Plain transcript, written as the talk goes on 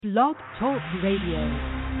Blog Talk Radio.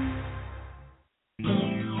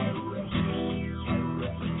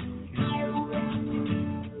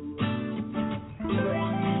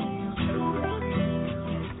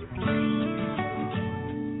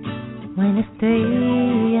 When it's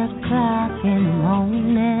 3 o'clock in the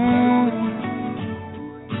morning,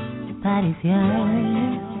 body's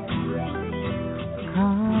yearning,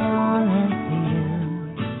 calling for you,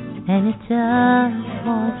 and it just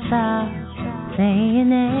won't stop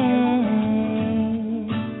saying it,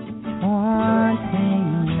 wanting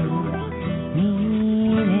you,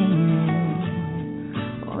 needing you.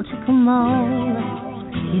 Won't you come over?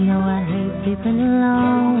 You know I hate sleeping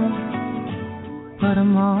alone. But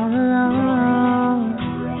I'm all alone,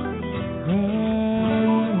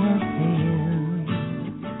 waiting for you.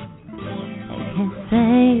 I can't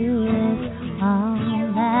say it's all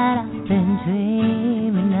that I've been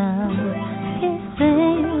dreaming of. Can't say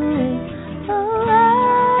it's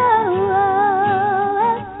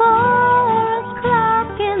at 4 o'clock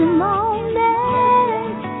in the morning.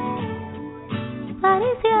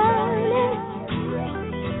 Body's yearning,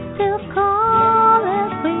 still calling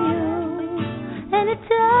for you. And it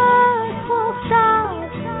just won't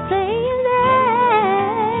stop saying it.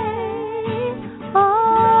 Oh,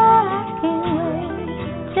 I can't wait,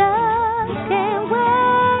 just can't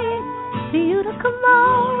wait for you to come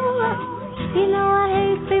over. You know I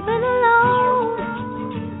hate sleeping alone,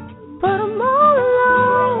 but I'm all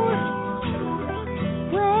alone,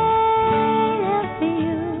 waiting for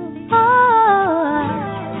you. Oh, I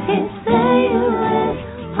can't say it's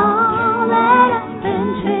all that I've been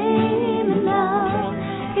dreaming of.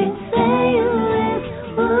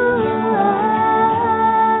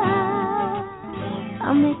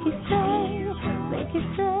 I'll make you say,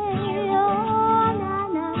 oh, na,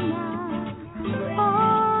 na, na, oh,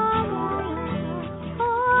 na,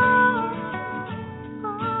 oh,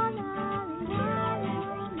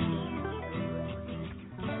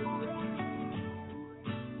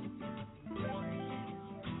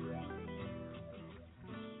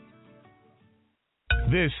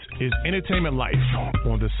 This is Entertainment Life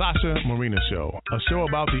on the Sasha Marina Show, a show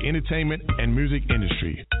about the entertainment and music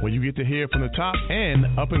industry, where you get to hear from the top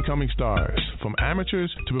and up-and-coming stars, from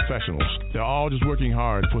amateurs to professionals. They're all just working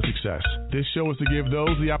hard for success. This show is to give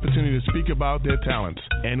those the opportunity to speak about their talents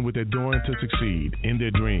and what they're doing to succeed in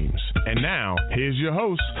their dreams. And now, here's your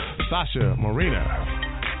host, Sasha Marina.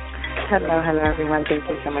 Hello, everyone. Thank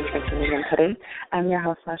you so much for tuning in today. I'm your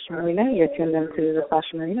host, Sasha Marina. You're tuned in to the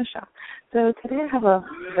Sasha Marina Show. So today I have a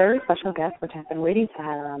very special guest, which I've been waiting to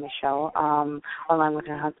have her on the show, along with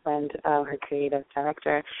her husband, her creative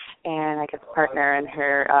director, and I guess partner in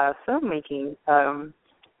her filmmaking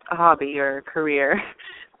hobby or career.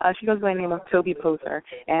 She goes by the name of Toby Poser,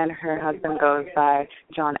 and her husband goes by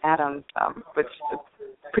John Adams, which is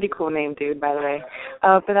a pretty cool name, dude, by the way.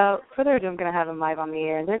 Without further ado, I'm going to have them live on the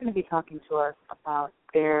air, and they're going to be talking to us about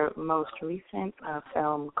their most recent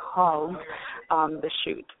film called The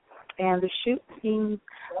Shoot. And The Shoot seems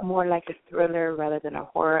more like a thriller rather than a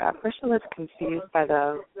horror. At first I was confused by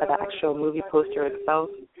the actual movie poster itself.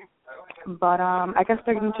 But I guess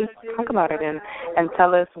they're going to just talk about it and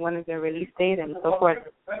tell us when is their release date and so forth.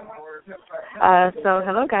 So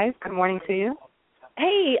hello, guys. Good morning to you.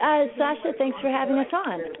 Hey, Sasha, thanks for having us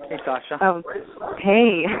on. Hey, Sasha.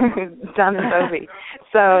 Hey, John and Toby.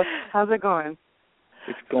 So how's it going?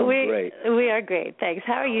 It's going great. We are great, thanks.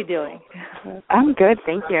 How are you doing? I'm good,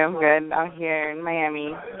 thank you. I'm good. Out here in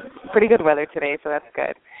Miami. Pretty good weather today, so that's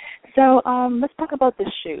good. So let's talk about The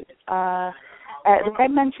Shoot. Like I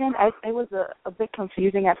mentioned, it was a bit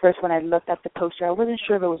confusing at first when I looked at the poster. I wasn't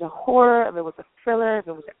sure if it was a horror, if it was a thriller, if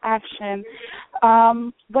it was action.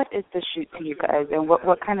 What is The Shoot to you guys, and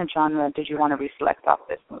what kind of genre did you want to reflect off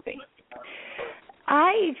this movie?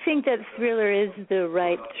 I think that thriller is the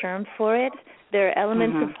right term for it. There are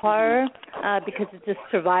elements of horror because it's a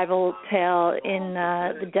survival tale in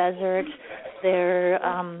the desert. There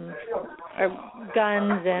are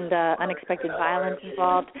guns and unexpected violence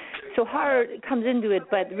involved. So horror comes into it,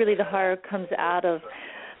 but really the horror comes out of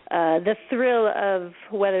the thrill of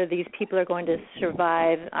whether these people are going to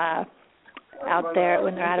survive out there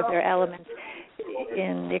when they're out of their element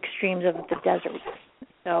in the extremes of the desert.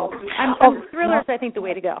 So thrillers, I think, the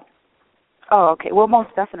way to go. Oh, okay. Well,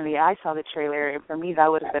 most definitely. I saw the trailer. For me,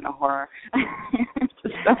 that would have been a horror.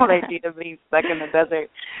 Just the whole idea of being stuck in the desert,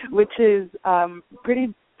 which is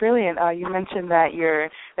pretty brilliant. You mentioned that your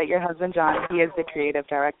husband John, he is the creative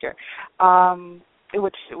director.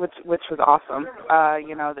 which was awesome.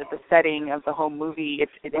 The setting of the whole movie,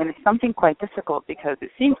 and it's something quite difficult because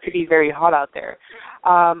it seems to be very hot out there.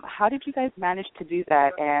 How did you guys manage to do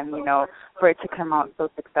that, and for it to come out so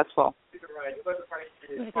successful?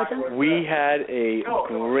 We had a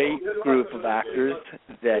great group of actors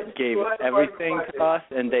that gave everything to us,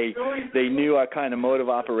 and they knew our kind of mode of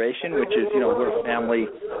operation, which is, we're a family.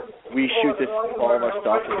 We shoot all of our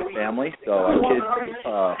stuff as a family, so our kids,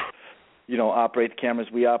 operate the cameras,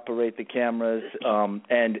 we operate the cameras,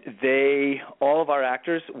 and all of our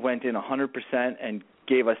actors went in 100% and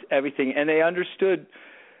gave us everything, and they understood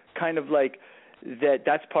kind of like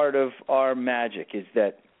that's part of our magic, is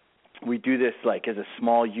that we do this like as a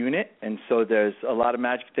small unit, and so there's a lot of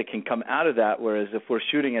magic that can come out of that, whereas if we're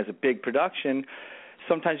shooting as a big production,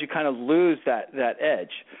 sometimes you kind of lose that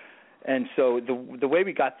edge. And so the way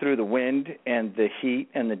we got through the wind and the heat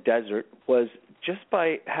and the desert was just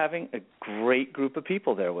by having a great group of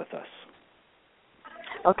people there with us.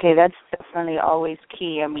 Okay, that's definitely always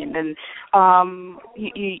key. I mean, and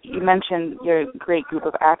you mentioned your great group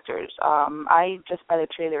of actors. I just by the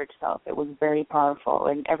trailer itself, it was very powerful,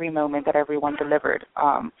 and every moment that everyone delivered,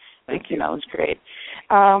 Thank you. It was great.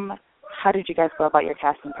 How did you guys go about your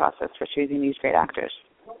casting process for choosing these great actors?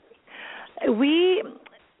 We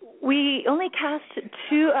only cast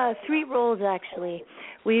three roles actually.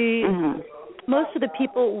 Most of the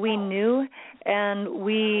people we knew, and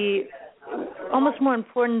we almost more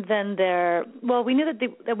important than we knew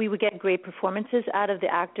that we would get great performances out of the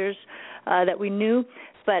actors that we knew,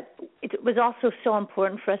 but it was also so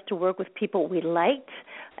important for us to work with people we liked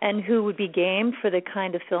and who would be game for the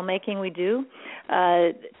kind of filmmaking we do.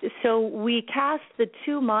 So we cast the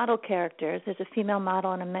two model characters. There's a female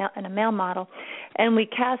model and a male model, and we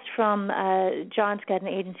cast from John's got an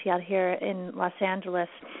agency out here in Los Angeles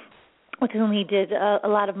with whom he did a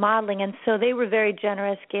lot of modeling, and so they were very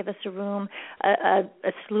generous, gave us a room, a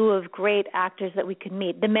slew of great actors that we could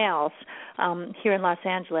meet, the males here in Los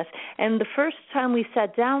Angeles. And the first time we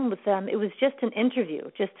sat down with them, it was just an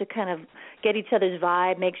interview, just to kind of get each other's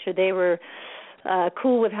vibe, make sure they were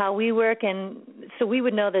cool with how we work, and so we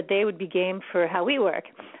would know that they would be game for how we work.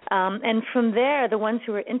 And from there, the ones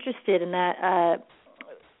who were interested in that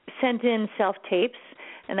sent in self-tapes,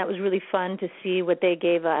 and that was really fun to see what they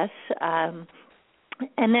gave us. And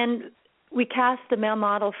then we cast the male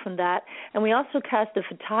model from that, and we also cast a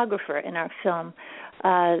photographer in our film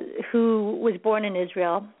who was born in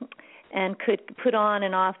Israel and could put on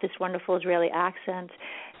and off this wonderful Israeli accent.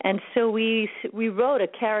 And so we wrote the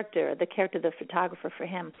character of the photographer for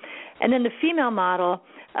him. And then the female model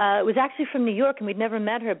was actually from New York, and we'd never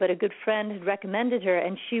met her, but a good friend had recommended her,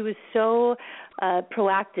 and she was so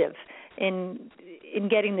proactive in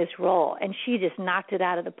getting this role, and she just knocked it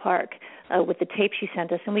out of the park with the tape she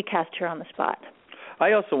sent us, and we cast her on the spot.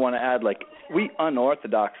 I also want to add, we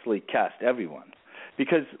unorthodoxly cast everyone,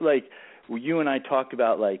 because, you and I talked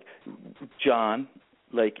about, John,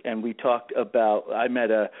 and we talked about, I met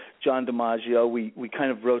John DiMaggio. We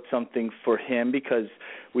kind of wrote something for him because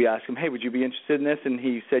we asked him, hey, would you be interested in this? And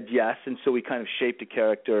he said yes, and so we kind of shaped a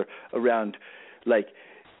character around,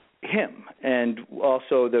 him. And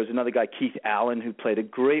also there's another guy, Keith Allen, who played a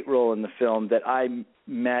great role in the film that I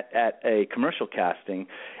met at a commercial casting,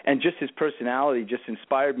 and just his personality just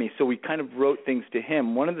inspired me, so we kind of wrote things to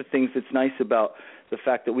him. One of the things that's nice about the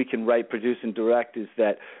fact that we can write, produce, and direct is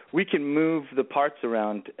that we can move the parts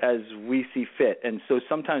around as we see fit, and so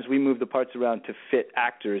sometimes we move the parts around to fit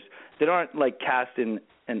actors that aren't cast in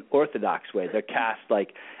an orthodox way. They're cast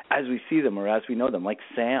as we see them or as we know them, like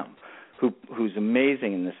Sam, who's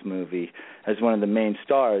amazing in this movie as one of the main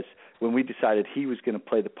stars. When we decided he was going to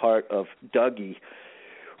play the part of Dougie,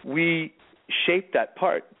 we shaped that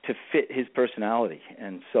part to fit his personality.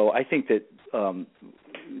 And so I think that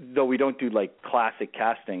though we don't do classic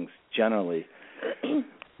castings generally,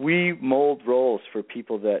 we mold roles for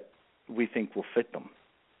people that we think will fit them.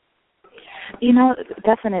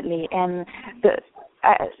 Definitely. And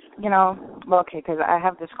because I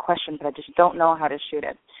have this question, but I just don't know how to shoot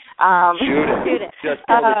it. Shoot it. Just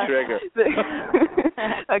pull the trigger.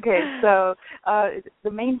 Okay, so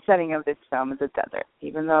the main setting of this film is a desert,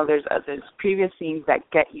 even though there's previous scenes that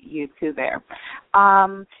get you to there.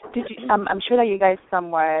 I'm sure that you guys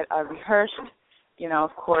somewhat rehearsed,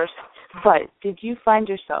 of course, but did you find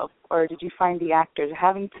yourself, or did you find the actors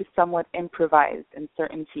having to somewhat improvise in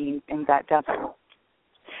certain scenes in that desert?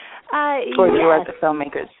 For you as the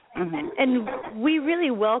filmmakers. Mm-hmm. And we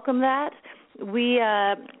really welcome that. We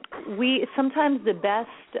sometimes the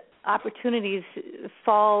best opportunities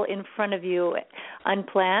fall in front of you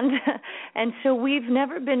unplanned, and so we've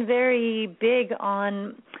never been very big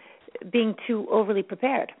on being too overly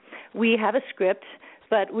prepared. We have a script,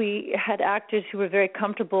 but we had actors who were very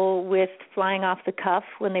comfortable with flying off the cuff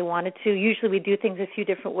when they wanted to. Usually we do things a few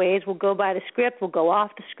different ways. We'll go by the script, we'll go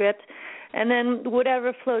off the script, and then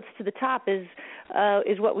whatever floats to the top is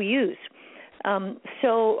what we use.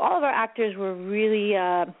 So all of our actors were really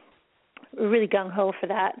gung-ho for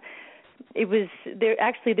that. There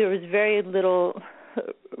was very little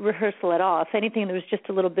rehearsal at all. If anything, there was just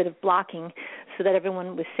a little bit of blocking so that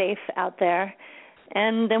everyone was safe out there,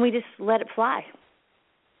 and then we just let it fly.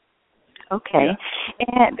 Okay. Yeah.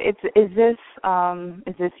 And is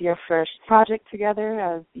this your first project together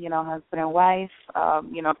as, husband and wife,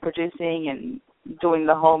 producing and doing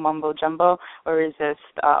the whole mumbo jumbo, or is this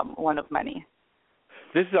one of many?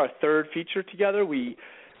 This is our third feature together. We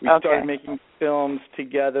started making films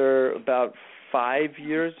together about 5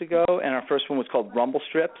 years ago, and our first one was called Rumble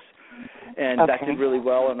Strips, and that did really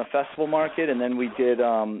well on the festival market. And then we did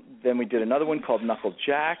another one called Knuckle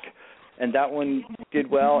Jack, and that one did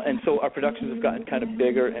well. And so our productions have gotten kind of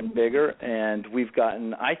bigger and bigger, and we've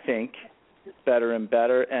gotten, I think, better and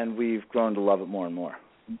better, and we've grown to love it more and more.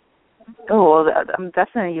 Oh, well,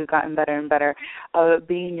 definitely you've gotten better and better.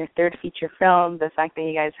 Being your third feature film, the fact that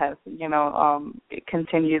you guys have,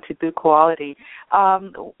 continued to do quality.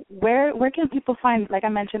 Where can people find, like I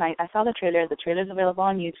mentioned, I saw the trailer. The trailer is available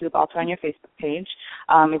on YouTube, also on your Facebook page,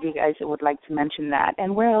 if you guys would like to mention that.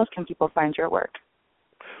 And where else can people find your work?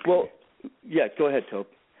 Well, yeah, go ahead, Toby.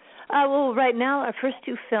 Well, right now, our first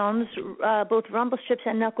two films, both Rumble Strips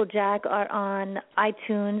and Knuckle Jack, are on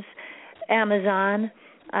iTunes, Amazon,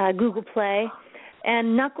 Google Play,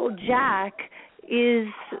 and Knuckle Jack is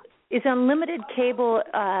unlimited cable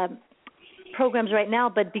programs right now,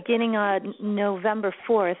 but beginning on November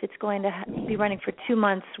 4th, it's going to be running for 2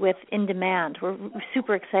 months with In Demand. We're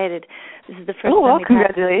super excited. This is the first time. Oh, well,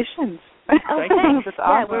 congratulations. Oh, thanks. That's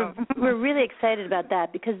awesome. Yeah, we're really excited about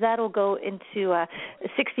that because that'll go into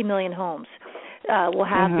 60 million homes. Will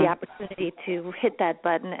have the opportunity to hit that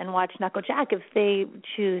button and watch Knuckle Jack if they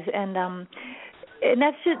choose. And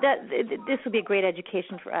that's just that. This will be a great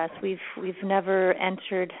education for us. We've never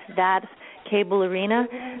entered that cable arena,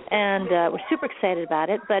 and we're super excited about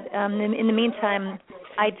it. But in the meantime,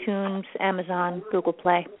 iTunes, Amazon, Google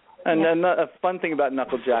Play. And a fun thing about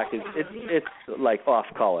Knuckle Jack is it's like off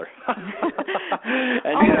color, and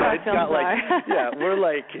it's got like we're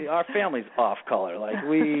like our family's off color. Like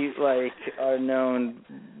we are known.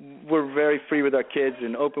 We're very free with our kids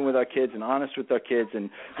and open with our kids and honest with our kids,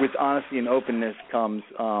 and with honesty and openness comes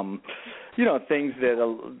things that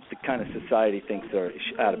the kind of society thinks are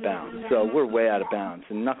out of bounds. So we're way out of bounds,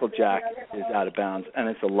 and Knuckle Jack is out of bounds, and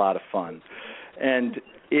it's a lot of fun. And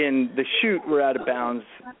in the shoot, we're out of bounds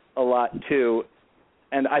a lot too,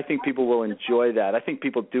 and I think people will enjoy that. I think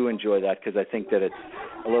people do enjoy that because I think that it's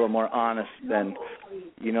a little more honest than,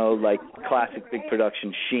 like classic big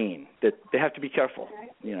production sheen. That they have to be careful,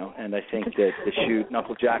 and I think that the shoot,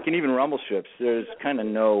 Knuckle Jack, and even Rumble Strips, there's kind of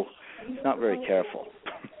it's not very careful.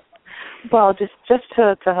 Well, just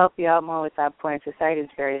to help you out more with that point, society is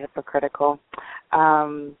very hypocritical.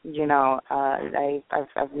 I've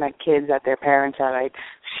met kids that their parents are like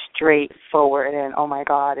straightforward and oh my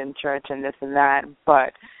God in church and this and that,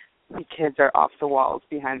 but the kids are off the walls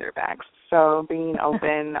behind their backs. So being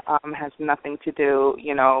open has nothing to do,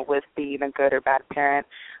 with being a good or bad parent.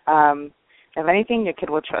 If anything, your kid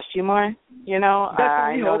will trust you more.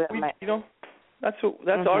 That's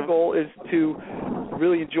our goal is to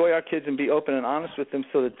really enjoy our kids and be open and honest with them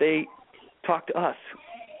so that they talk to us,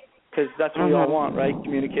 because that's what we all want, right?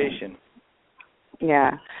 Communication.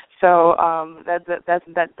 Yeah. So that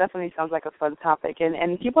definitely sounds like a fun topic,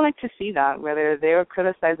 and people like to see that, whether they will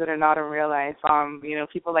criticize it or not in real life.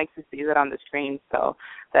 People like to see that on the screen, so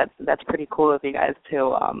that's pretty cool of you guys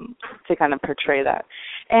to kind of portray that.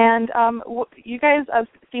 And you guys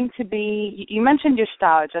seem to be. You mentioned your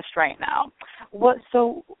style just right now.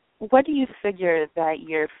 What do you figure that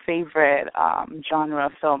your favorite genre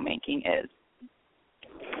of filmmaking is?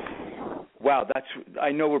 Wow,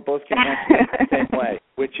 I know we're both going to answer it the same way,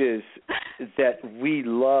 which is that we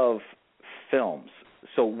love films.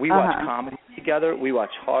 So we watch comedy together, we watch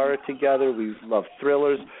horror together, we love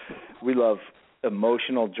thrillers, we love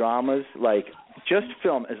emotional dramas. Like, just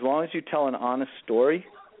film, as long as you tell an honest story.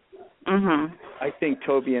 I think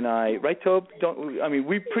Toby and I, right, Toby?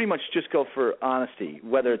 We pretty much just go for honesty,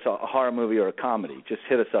 whether it's a horror movie or a comedy. Just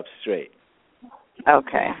hit us up straight.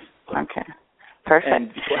 Okay. Perfect.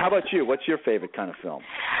 And how about you? What's your favorite kind of film?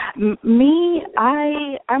 Me,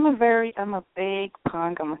 I'm a big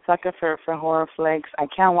punk. I'm a sucker for horror flicks. I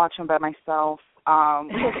can't watch them by myself.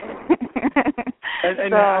 Okay, I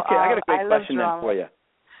got a great question then for you.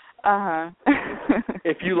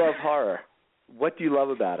 If you love horror, what do you love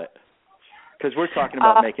about it? Because we're talking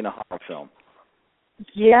about making a horror film.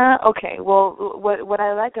 Yeah, okay. Well, what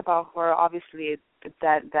I like about horror, obviously, is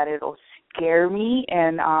that it'll scare me,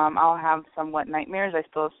 and I'll have somewhat nightmares. I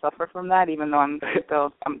still suffer from that, even though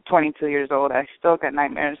I'm 22 years old. I still get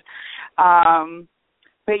nightmares.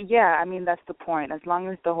 But yeah, I mean, that's the point. As long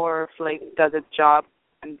as the horror flick does its job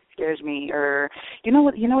and scares me, or you know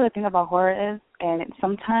what the thing about horror is, and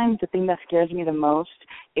sometimes the thing that scares me the most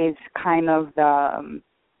is kind of the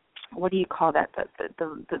what do you call that?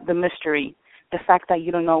 The mystery, the fact that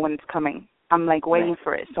you don't know when it's coming. I'm like waiting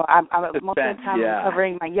for it. So I'm most of the time I'm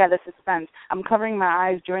covering the suspense. I'm covering my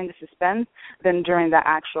eyes during the suspense than during the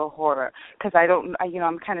actual horror, because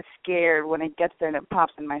I'm kind of scared when it gets there and it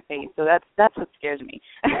pops in my face. So that's what scares me.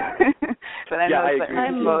 But I know I agree.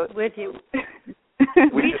 I'm with you.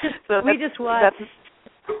 We just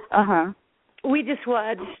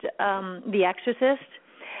watched The Exorcist.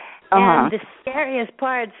 And the scariest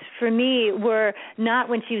parts for me were not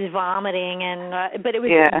when she was vomiting, but it was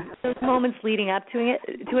those moments leading up to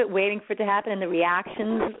it, waiting for it to happen, and the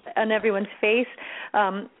reactions on everyone's face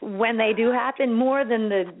when they do happen, more than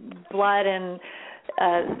the blood and.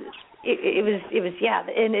 It was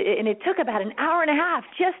and it took about an hour and a half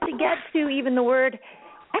just to get to even the word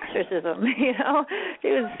exorcism.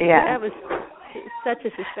 That was such a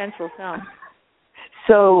suspenseful film.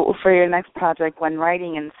 So for your next project, when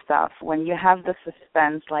writing and stuff, when you have the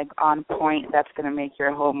suspense like on point, that's going to make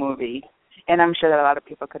your whole movie. And I'm sure that a lot of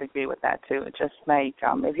people could agree with that too. It's just like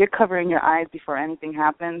if you're covering your eyes before anything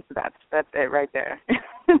happens, that's it right there.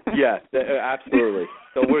 Yeah, absolutely.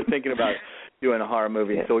 So we're thinking about doing a horror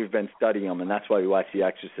movie, and so we've been studying them, and that's why we watch The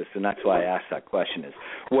Exorcist, and that's why I asked that question is,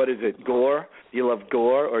 what is it, gore? Do you love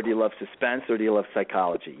gore, or do you love suspense, or do you love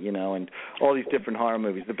psychology? And all these different horror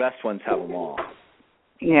movies, the best ones have them all.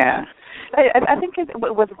 Yeah. I think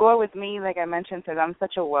with gore with me, like I mentioned, because I'm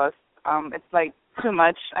such a wuss, it's like too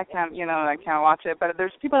much. I can't watch it, but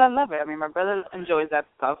there's people that love it. I mean, my brother enjoys that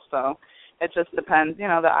stuff, so it just depends, the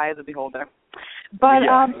eye of the beholder. But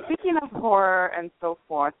speaking of horror and so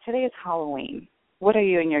forth, today is Halloween. What are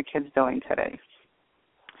you and your kids doing today?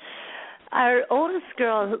 Our oldest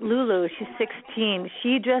girl, Lulu, she's 16.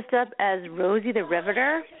 She dressed up as Rosie the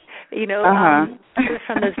Riveter.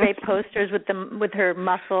 From those great posters with her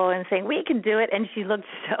muscle and saying, we can do it, and she looked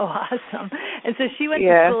so awesome. And so she went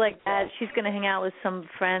to school like that. She's going to hang out with some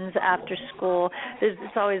friends after school.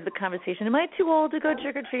 It's always the conversation, am I too old to go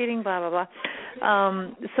trick-or-treating, blah, blah, blah.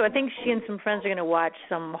 So I think she and some friends are going to watch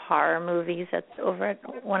some horror movies that's over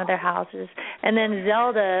at one of their houses. And then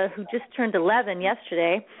Zelda, who just turned 11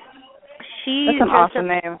 yesterday, that's an awesome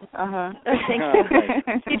name. Thank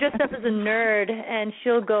you. She dressed up as a nerd, and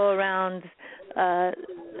she'll go around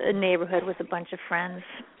a neighborhood with a bunch of friends.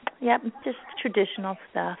 Yep, just traditional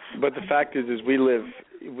stuff. But the fact is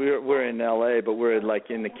we're in L.A., but we're like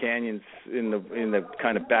in the canyons, in the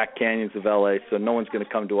kind of back canyons of L.A., so no one's going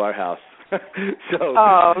to come to our house.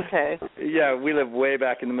 Oh, okay. Yeah, we live way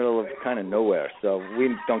back in the middle of kind of nowhere, so we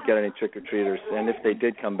don't get any trick-or-treaters, and if they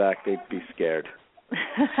did come back, they'd be scared.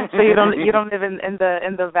 So you don't live in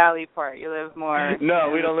the valley part. You live more. No,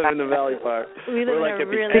 we don't live in the valley part. We're like in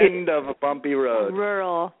at the end of a bumpy road.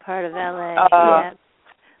 Rural part of LA.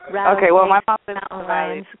 Okay, well, my mom lives in the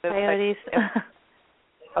valley. Coyotes.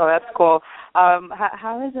 Oh, that's cool.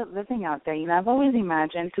 How is it living out there? I've always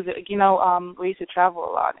imagined, because we used to travel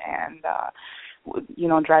a lot, and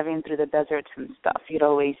driving through the deserts and stuff, you'd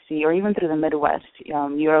always see, or even through the Midwest,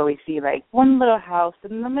 you always see like one little house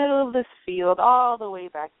in the middle of this field, all the way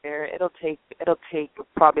back there. It'll take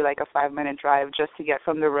probably like a 5-minute drive just to get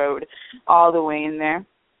from the road all the way in there.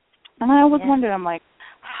 And I always wondered, I'm like,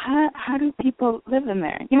 how do people live in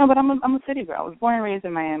there? But I'm a city girl. I was born and raised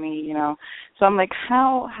in Miami, So I'm like,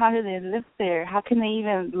 how do they live there? How can they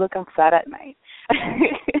even look outside at night?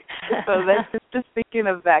 So that's just thinking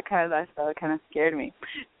of that kind of lifestyle. It kind of scared me.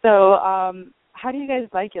 So how do you guys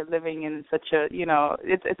like it living in such a,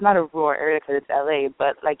 it's not a rural area because it's LA,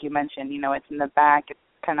 but like you mentioned, it's in the back. It's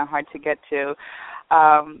kind of hard to get to.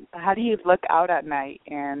 How do you look out at night,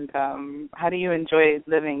 and how do you enjoy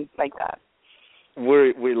living like that?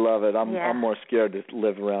 We love it. I'm more scared to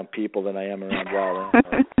live around people than I am around wild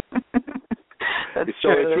animals. It's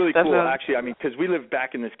really cool, actually. I mean, because we live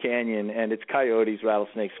back in this canyon, and it's coyotes,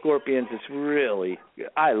 rattlesnakes, scorpions. It's really,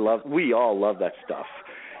 we all love that stuff.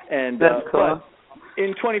 And that's cool.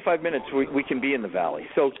 in 25 minutes we can be in the valley.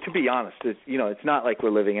 So to be honest, it's not like we're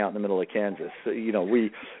living out in the middle of Kansas. So,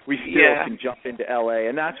 we still can jump into LA,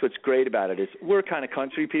 and that's what's great about it is we're kind of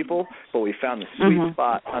country people, but we found the sweet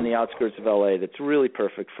spot on the outskirts of LA that's really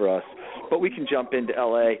perfect for us. But we can jump into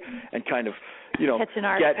LA and kind of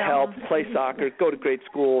get help, play soccer, go to great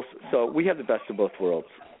schools. So we have the best of both worlds.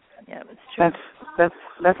 Yeah, that's true.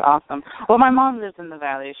 That's awesome. Well, my mom lives in the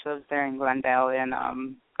valley. She lives there in Glendale, and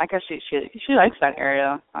I guess she likes that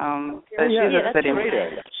area. But she's a city. Great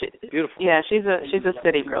area. Beautiful. Yeah, she's a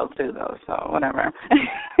city girl too, though. So whatever.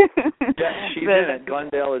 She's in it.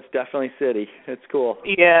 Glendale is definitely city. It's cool.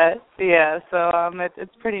 Yeah. So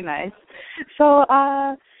it's pretty nice. So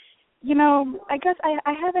I guess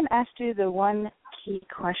I haven't asked you the one key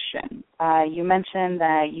question. You mentioned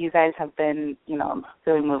that you guys have been,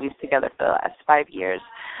 doing movies together for the last 5 years.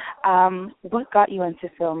 What got you into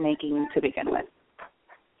filmmaking to begin with?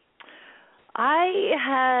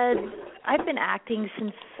 I've been acting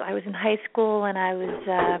since I was in high school, and I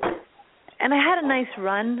had a nice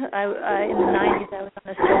run. In the 90s, I was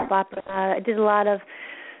on a soap opera. I did a lot of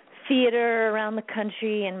theater around the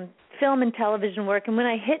country and film and television work. And when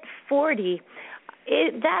I hit 40,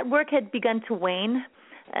 that work had begun to wane,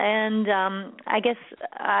 and I guess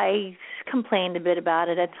I complained a bit about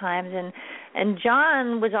it at times. And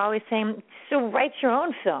John was always saying, "So write your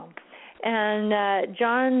own film." And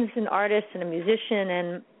John's an artist and a musician,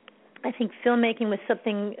 and I think filmmaking was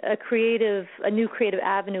something a new creative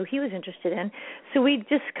avenue he was interested in. So we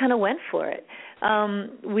just kind of went for it.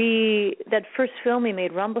 That first film we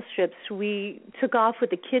made, Rumble Strips, we took off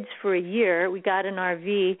with the kids for a year. We got an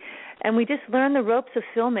RV, and we just learned the ropes of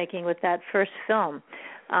filmmaking with that first film.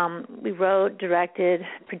 We wrote, directed,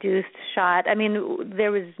 produced, shot. I mean,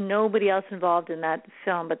 there was nobody else involved in that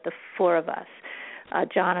film but the four of us,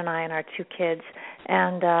 John and I and our two kids.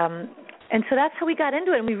 And so that's how we got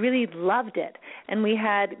into it, and we really loved it. And we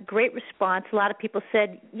had great response. A lot of people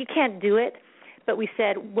said, "You can't do it." But we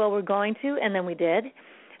said, "Well, we're going to," and then we did.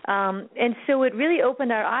 And so it really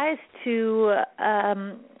opened our eyes to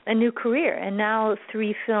a new career. And now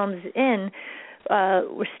 3 films in,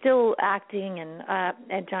 we're still acting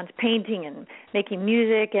and John's painting and making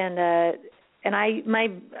music. And my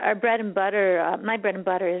bread and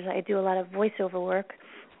butter is I do a lot of voiceover work.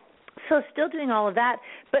 So still doing all of that,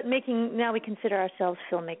 but now we consider ourselves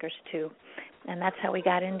filmmakers too, and that's how we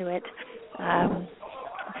got into it.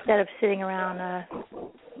 Instead of sitting around,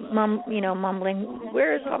 mumbling,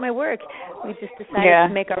 "Where is all my work?" we just decided to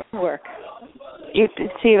make our own work. You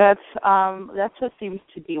see, that's what seems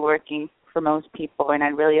to be working for most people, and I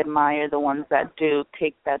really admire the ones that do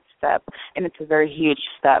take that step. And it's a very huge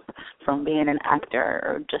step from being an actor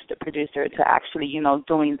or just a producer to actually,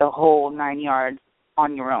 doing the whole 9 yards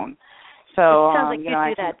on your own. So it sounds like you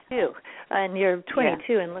do that too, and you're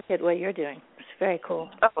 22, and look at what you're doing. It's very cool.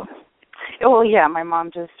 Oh. Well, yeah, my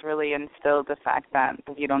mom just really instilled the fact that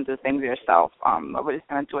if you don't do things yourself, nobody's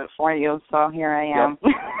going to do it for you. So here I am.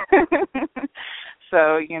 Yep.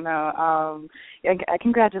 So, I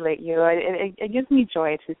congratulate you. It gives me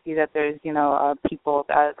joy to see that there's, people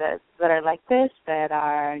that are like this, that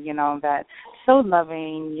are, that so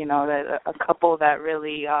loving, that a couple that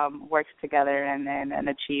really works together and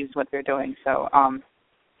achieves what they're doing. So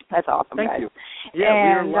that's awesome, Thank guys. you.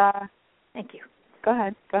 Yeah, and, thank you. Go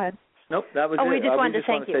ahead. Nope, that was it. We just wanted to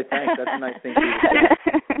thank you. Say thanks. That's a nice thing to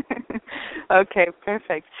do. Okay,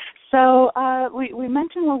 perfect. So we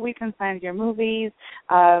mentioned where we can find your movies.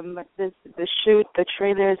 The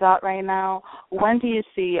trailer is out right now. When do you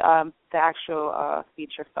see the actual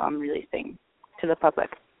feature film releasing to the public?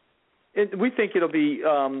 We think it'll be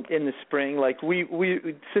in the spring. Like we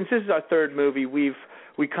since this is our third movie,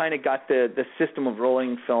 we kind of got the system of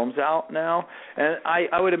rolling films out now, and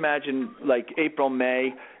I would imagine like April,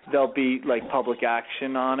 May, there'll be like public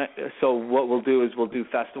action on it. So what we'll do is we'll do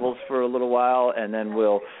festivals for a little while, and then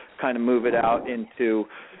we'll kind of move it out into,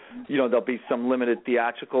 there'll be some limited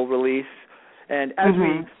theatrical release. And as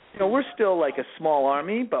we're still like a small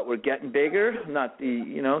army, but we're getting bigger.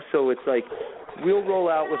 So it's like we'll roll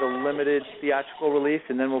out with a limited theatrical release,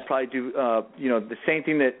 and then we'll probably do, the same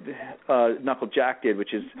thing that Knuckle Jack did,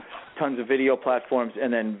 which is tons of video platforms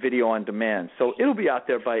and then video on demand. So it'll be out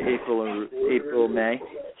there by April, May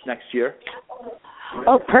next year.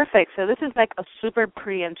 Oh, perfect. So this is like a super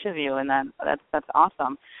pre-interview, and that's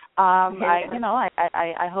awesome.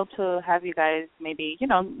 I hope to have you guys maybe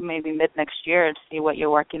mid next year to see what you're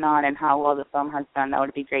working on and how well the film has done. That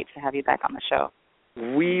would be great to have you back on the show.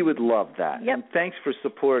 We would love that. Yep. And thanks for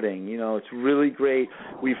supporting. It's really great.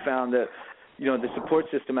 We found that, the support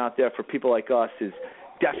system out there for people like us is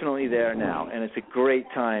definitely there now, and it's a great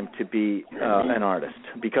time to be an artist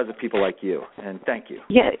because of people like you, and thank you.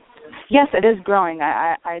 Yeah. Yes, it is growing.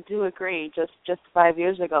 I do agree. Just 5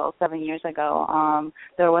 years ago, 7 years ago,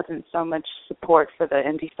 there wasn't so much support for the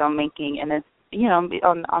indie filmmaking, and it's, you know,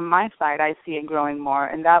 on my side, I see it growing more,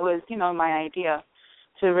 and that was, you know, my idea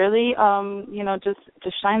to really, you know, just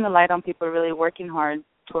shine the light on people really working hard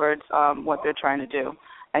towards what they're trying to do.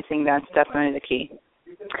 I think that's definitely the key.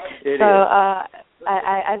 It is.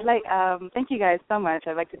 I'd like thank you guys so much.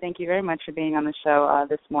 I'd like to thank you very much for being on the show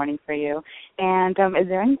this morning for you. And is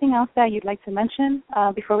there anything else that you'd like to mention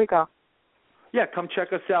before we go? Yeah, come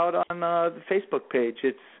check us out on the Facebook page.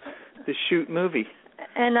 It's The Shoot Movie.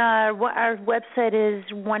 And our website is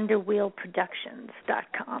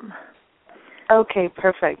wonderwheelproductions.com. Okay,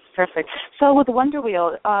 perfect. So with Wonder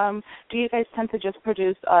Wheel, do you guys tend to just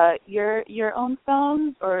produce your own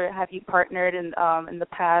films, or have you partnered in the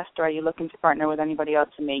past, or are you looking to partner with anybody else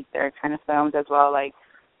to make their kind of films as well, like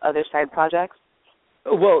other side projects?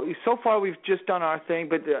 Well, so far we've just done our thing,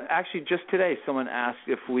 but actually just today someone asked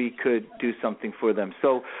if we could do something for them.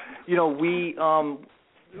 So, you know,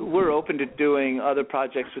 we're open to doing other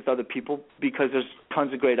projects with other people because there's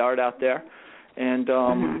tons of great art out there. And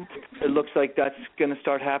it looks like that's going to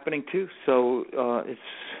start happening too. So it's,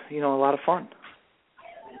 you know, a lot of fun.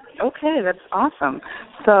 Okay, that's awesome.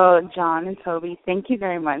 So John and Toby, thank you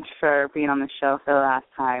very much for being on the show for the last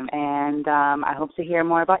time. And I hope to hear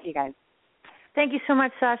more about you guys. Thank you so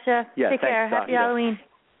much, Sasha. Yeah, Take care. Sasha. Happy Halloween.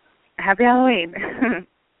 Happy Halloween.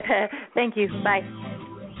 Thank you. Bye.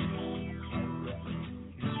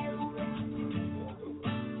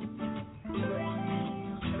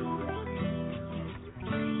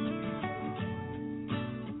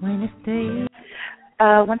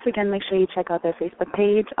 Once again, make sure you check out their Facebook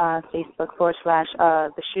page,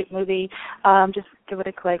 Facebook.com/The Shoot Movie. Just give it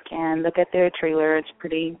a click and look at their trailer. It's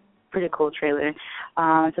pretty cool trailer.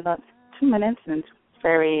 It's about 2 minutes and it's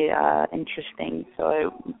very interesting. So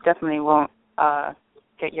it definitely won't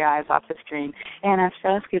get your eyes off the screen. And as for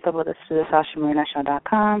us, keep up with us through the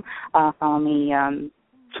SashaMarinaShow.com. Follow me on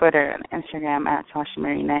Twitter and Instagram at Sasha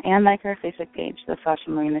Marina, and like our Facebook page, The Sasha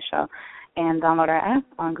Marina Show. And download our app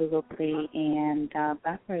on Google Play and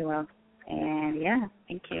BlackBerry World. And yeah,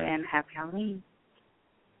 thank you and happy Halloween.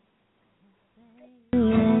 All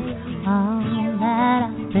that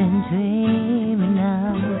I've been dreaming.